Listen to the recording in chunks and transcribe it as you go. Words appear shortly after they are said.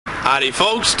Howdy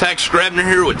folks, Grebner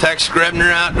here with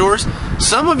Grebner Outdoors.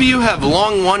 Some of you have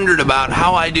long wondered about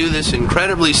how I do this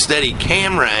incredibly steady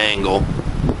camera angle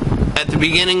at the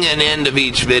beginning and end of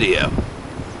each video.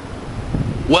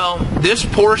 Well, this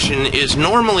portion is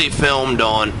normally filmed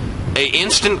on a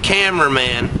instant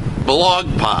cameraman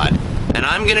BlogPod, and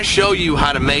I'm going to show you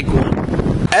how to make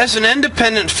one. As an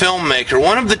independent filmmaker,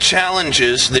 one of the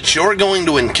challenges that you're going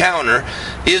to encounter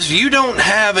is you don't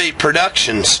have a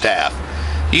production staff.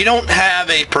 You don't have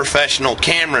a professional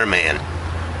cameraman.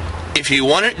 If you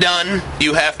want it done,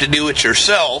 you have to do it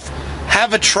yourself.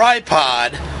 Have a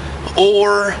tripod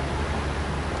or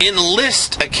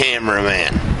enlist a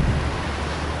cameraman.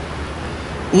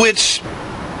 Which,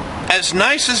 as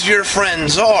nice as your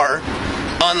friends are,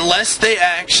 unless they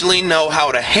actually know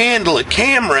how to handle a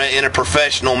camera in a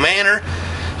professional manner,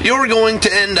 you're going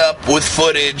to end up with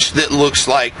footage that looks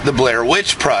like the Blair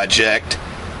Witch Project.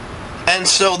 And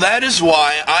so that is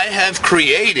why I have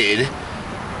created,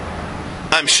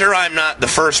 I'm sure I'm not the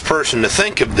first person to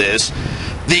think of this,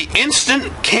 the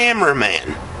Instant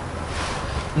Cameraman.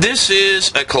 This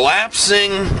is a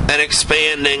collapsing and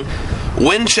expanding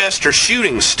Winchester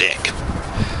shooting stick.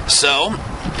 So,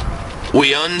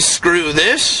 we unscrew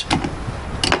this.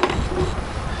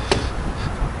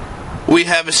 We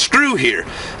have a screw here,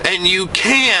 and you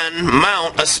can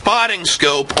mount a spotting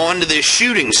scope onto this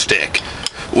shooting stick.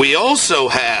 We also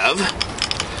have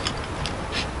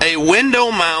a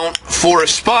window mount for a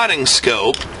spotting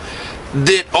scope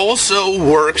that also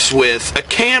works with a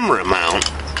camera mount.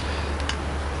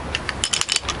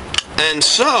 And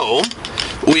so,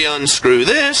 we unscrew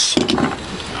this.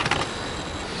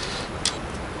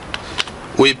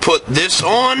 We put this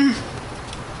on.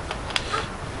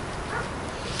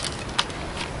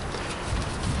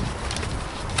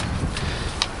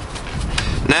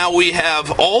 Now we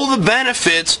have all the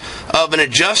benefits of an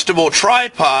adjustable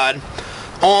tripod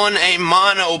on a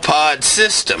monopod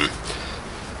system.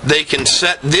 They can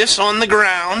set this on the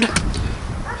ground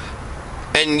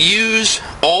and use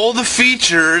all the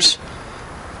features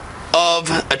of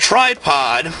a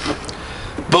tripod,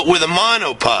 but with a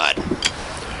monopod.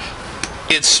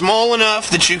 It's small enough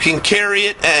that you can carry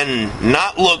it and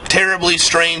not look terribly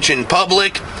strange in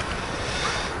public.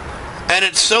 And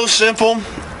it's so simple,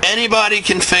 anybody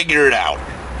can figure it out.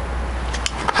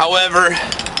 However,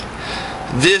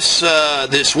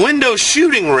 this window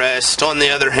shooting rest, on the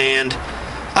other hand,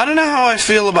 I don't know how I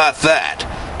feel about that.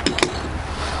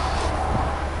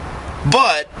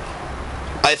 But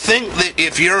I think that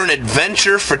if you're an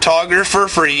adventure photographer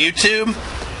for YouTube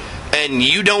and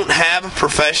you don't have a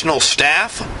professional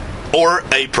staff or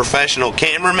a professional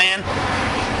cameraman,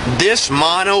 this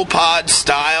monopod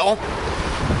style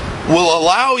will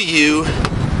allow you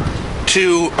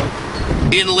to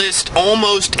enlist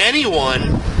almost anyone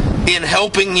in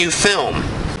helping you film.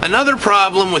 Another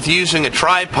problem with using a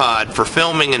tripod for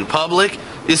filming in public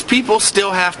is people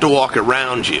still have to walk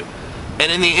around you. And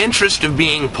in the interest of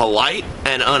being polite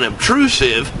and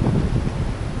unobtrusive,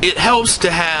 it helps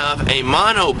to have a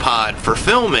monopod for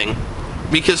filming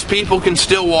because people can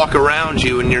still walk around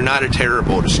you and you're not a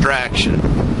terrible distraction.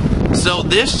 So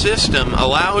this system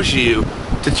allows you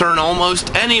to turn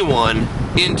almost anyone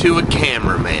into a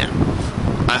cameraman.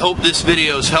 I hope this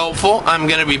video is helpful. I'm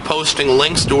going to be posting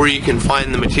links to where you can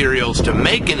find the materials to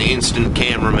make an Instant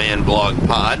Cameraman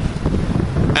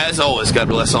BlogPod. As always, God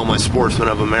bless all my sportsmen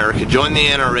of America. Join the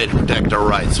NRA to protect our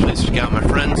rights. Please check out my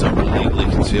friends over at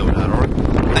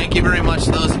legallyconcealed.org. Thank you very much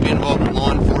to those of you involved in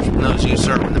law enforcement, those of you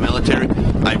serving in the military.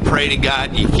 I pray to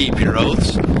God you keep your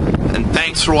oaths. And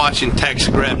thanks for watching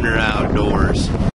Grebner Outdoors.